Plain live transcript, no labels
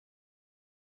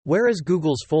Where is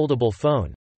Google's foldable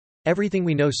phone? Everything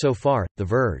we know so far, The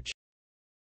Verge.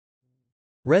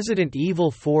 Resident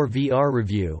Evil 4 VR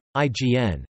review,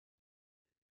 IGN.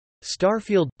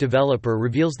 Starfield – developer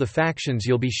reveals the factions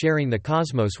you'll be sharing the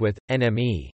cosmos with,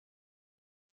 NME.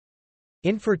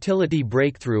 Infertility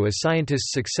breakthrough as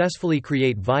scientists successfully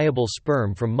create viable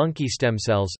sperm from monkey stem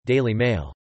cells, Daily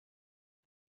Mail.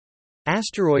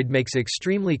 Asteroid makes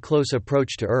extremely close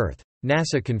approach to Earth,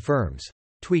 NASA confirms.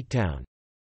 Tweaktown.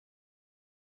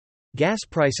 Gas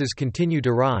prices continue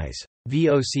to rise,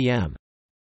 VOCM.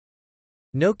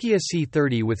 Nokia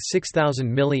C30 with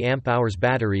 6000 mAh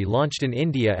battery launched in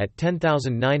India at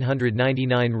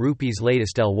 10,999 rupees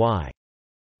latest LY.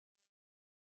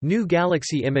 New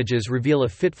galaxy images reveal a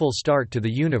fitful start to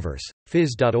the universe,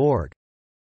 phys.org.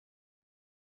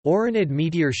 Oranid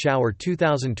meteor shower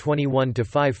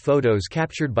 2021-5 photos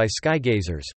captured by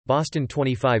skygazers, Boston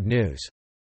 25 News.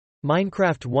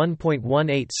 Minecraft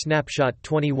 1.18 Snapshot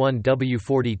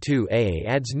 21W42A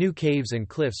adds new caves and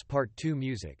cliffs Part 2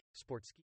 music. Sports